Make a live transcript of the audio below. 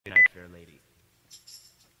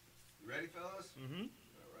Mm-hmm.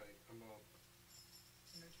 All right, I'm all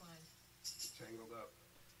Intertwined. tangled up.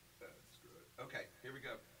 That's good. Okay, here we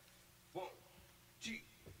go. One, two,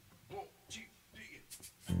 one, two, three.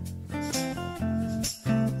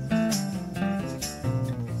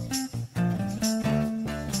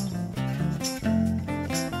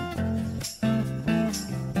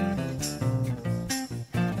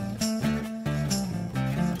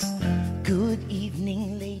 Good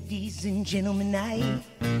evening, ladies and gentlemen. I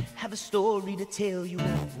have a story to tell you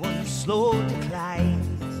of one slow decline,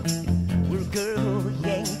 where a girl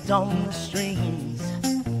yanked on the strings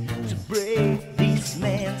to break this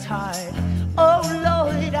man's heart. Oh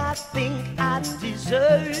Lord, I think I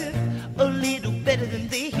deserve a little better than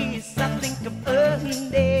this. I think I've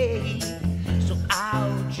earned it, so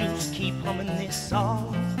I'll just keep humming this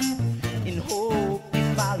song in hope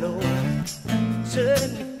you follow.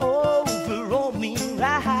 Turn me over, roll me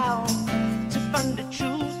round to find the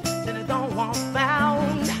truth that I don't want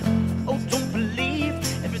found. Oh, don't believe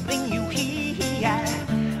everything you hear.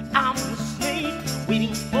 I'm a snake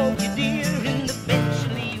waiting for you, dear, and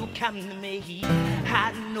eventually you'll come to me.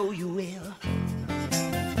 I know you will.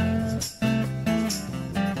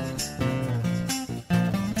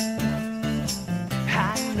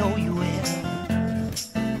 I know you will.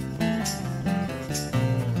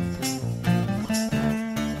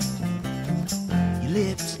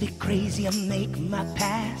 Lipstick crazy, I make my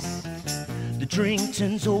pass. The drink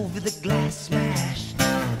turns over, the glass smashed.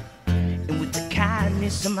 And with the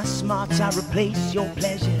kindness of my smarts, I replace your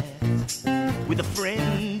pleasure with a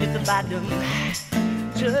friend at the bottom.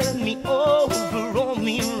 Turn me over, roll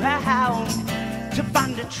me around to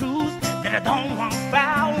find the truth that I don't want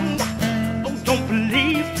found. Oh, don't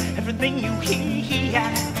believe everything you hear.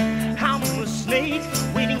 I'm a snake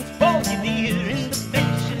waiting for you, dear, and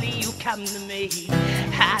eventually you come to me.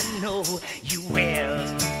 I know you will.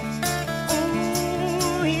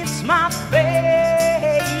 Oh, it's my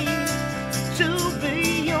fate to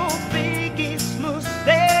be your biggest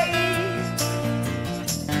mistake.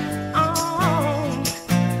 Oh,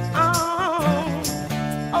 oh,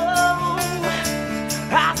 oh,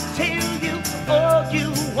 I tell you all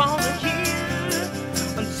you wanna hear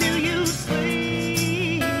until you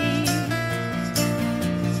sleep.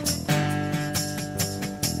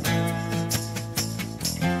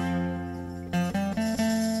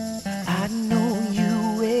 I know you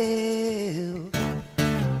will.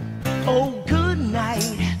 Oh, good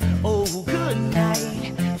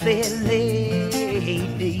night, fair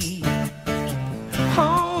lady.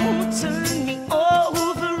 Oh, turn me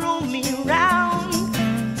over, roll me round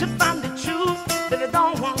to find the truth that I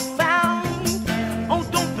don't want found. Oh,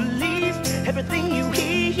 don't believe everything you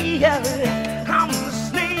hear. I'm a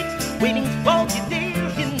snake waiting for you, dear,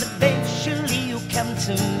 and eventually you come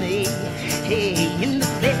to me. Hey, and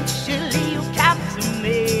eventually you come to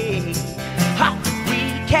me. Oh, we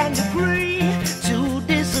can agree to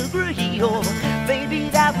disagree. Oh, baby,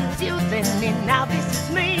 that was you then, and now this is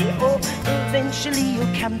me. Oh, eventually you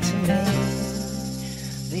come to me.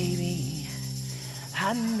 Baby,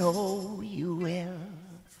 I know you will.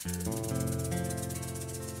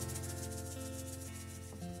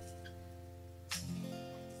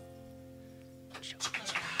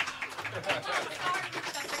 Sorry,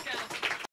 Jessica.